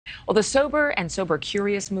Well, the sober and sober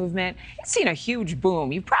curious movement, it's seen a huge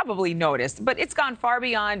boom. You've probably noticed, but it's gone far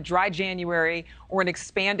beyond dry January or an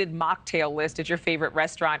expanded mocktail list at your favorite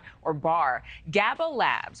restaurant or bar. GABA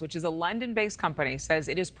Labs, which is a London-based company, says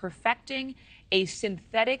it is perfecting a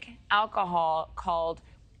synthetic alcohol called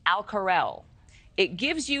Alcarel. It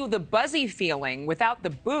gives you the buzzy feeling without the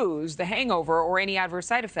booze, the hangover, or any adverse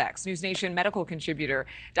side effects. NewsNation medical contributor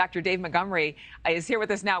Dr. Dave Montgomery is here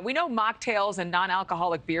with us now. We know mocktails and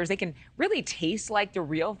non-alcoholic beers, they can really taste like the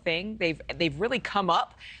real thing. They've really come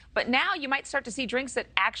up. But now you might start to see drinks that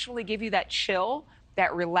actually give you that chill,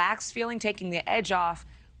 that relaxed feeling, taking the edge off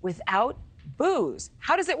without booze.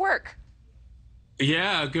 How does it work?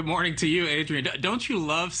 Yeah, good morning to you, Adrienne. Don't you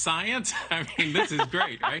love science? I mean, this is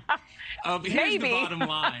great, right? Here's the bottom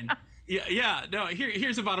line.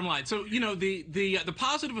 Here's the bottom line. So, you know, the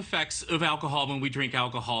positive effects of alcohol when we drink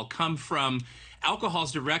alcohol come from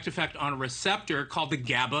alcohol's direct effect on a receptor called the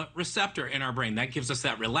GABA receptor in our brain. That gives us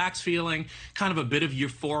that relaxed feeling, kind of a bit of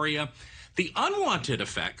euphoria. The unwanted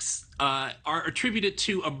effects are attributed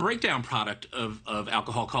to a breakdown product of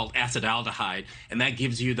alcohol called acetaldehyde, and that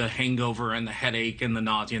gives you the hangover and the headache and the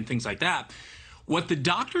nausea and things like that. What the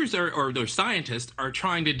doctors or the scientists are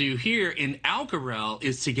trying to do here in Alcarel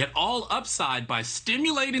is to get all upside by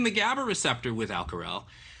stimulating the GABA receptor with Alcarel,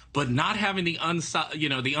 but not having the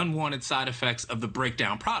unwanted side effects of the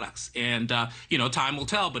breakdown products. And, time will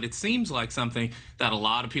tell, but it seems like something that a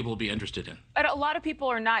lot of people will be interested in. But a lot of people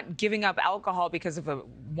are not giving up alcohol because of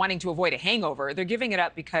wanting to avoid a hangover. They're giving it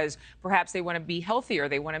up because perhaps they want to be healthier.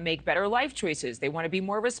 They want to make better life choices. They want to be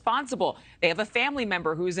more responsible. They have a family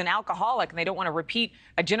member who's an alcoholic and they don't want to repeat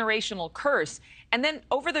a generational curse. And then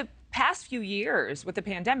over the past few years with the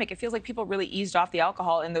pandemic, it feels like people really eased off the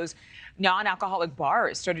alcohol, and those non-alcoholic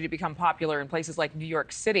bars started to become popular in places like New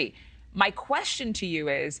York City. My question to you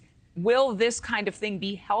is, will this kind of thing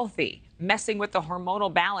be healthy, messing with the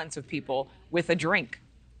hormonal balance of people with a drink?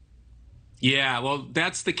 Yeah, well,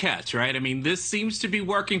 that's the catch, right? I mean, this seems to be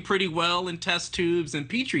working pretty well in test tubes and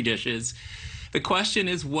petri dishes. The question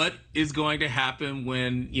is, what is going to happen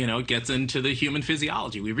when, it gets into the human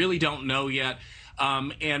physiology? We really don't know yet.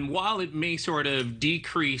 And while it may sort of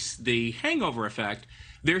decrease the hangover effect,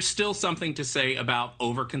 there's still something to say about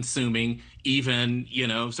over-consuming even,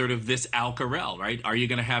 sort of this Alcarel, right? Are you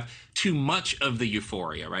going to have too much of the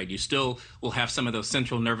euphoria, right? You still will have some of those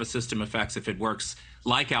central nervous system effects if it works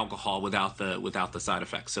like alcohol without the side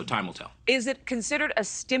effects. So time will tell. Is it considered a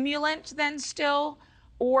stimulant then still?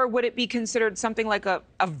 Or would it be considered something like a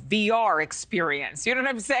VR experience? You know what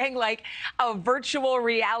I'm saying? Like a virtual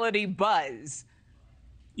reality buzz.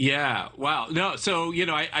 Yeah, wow. No, so,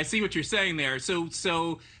 I see what you're saying there.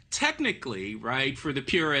 So technically, right, for the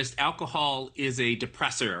purist, alcohol is a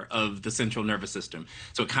depressor of the central nervous system.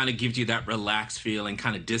 So it kind of gives you that relaxed feeling,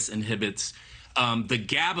 kind of disinhibits the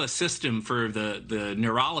GABA system for the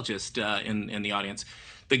neurologist in the audience.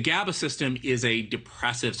 The GABA system is a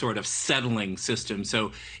depressive sort of settling system.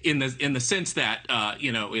 So in the sense that,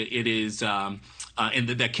 it is... and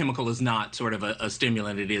that chemical is not sort of a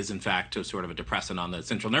stimulant. It is, in fact, a sort of a depressant on the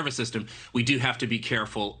central nervous system. We do have to be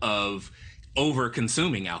careful of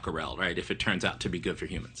over-consuming Alcarel, right, if it turns out to be good for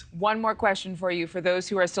humans. One more question for you. For those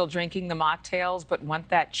who are still drinking the mocktails but want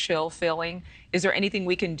that chill feeling, is there anything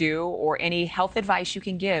we can do or any health advice you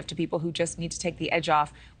can give to people who just need to take the edge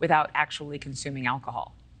off without actually consuming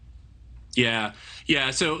alcohol? Yeah.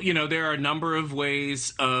 So, there are a number of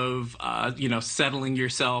ways of, settling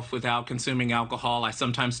yourself without consuming alcohol. I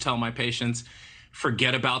sometimes tell my patients,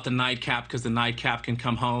 forget about the nightcap, because the nightcap can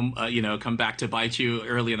come back to bite you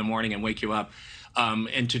early in the morning and wake you up.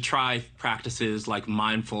 And to try practices like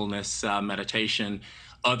mindfulness, meditation,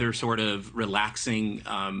 other sort of relaxing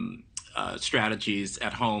strategies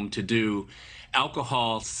at home to do.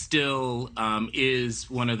 Alcohol still is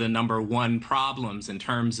one of the #1 problems in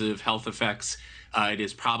terms of health effects. It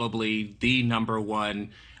is probably the #1,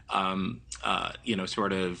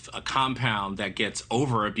 sort of a compound that gets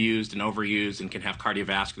over-abused and overused and can have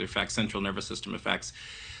cardiovascular effects, central nervous system effects.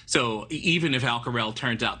 So even if Alcarel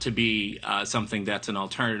turns out to be something that's an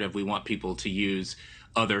alternative, we want people to use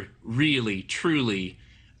other really, truly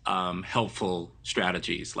helpful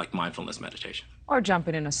strategies like mindfulness meditation. Or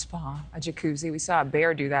jumping in a spa, a jacuzzi. We saw a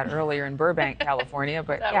bear do that earlier in Burbank, California.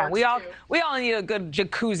 But yeah, we all need a good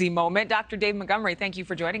jacuzzi moment. Dr. Dave Montgomery, thank you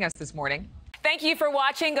for joining us this morning. Thank you for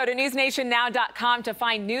watching. Go to newsnationnow.com to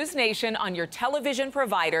find NewsNation on your television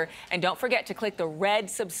provider. And don't forget to click the red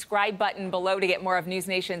subscribe button below to get more of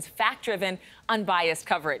NewsNation's fact-driven, unbiased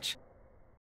coverage.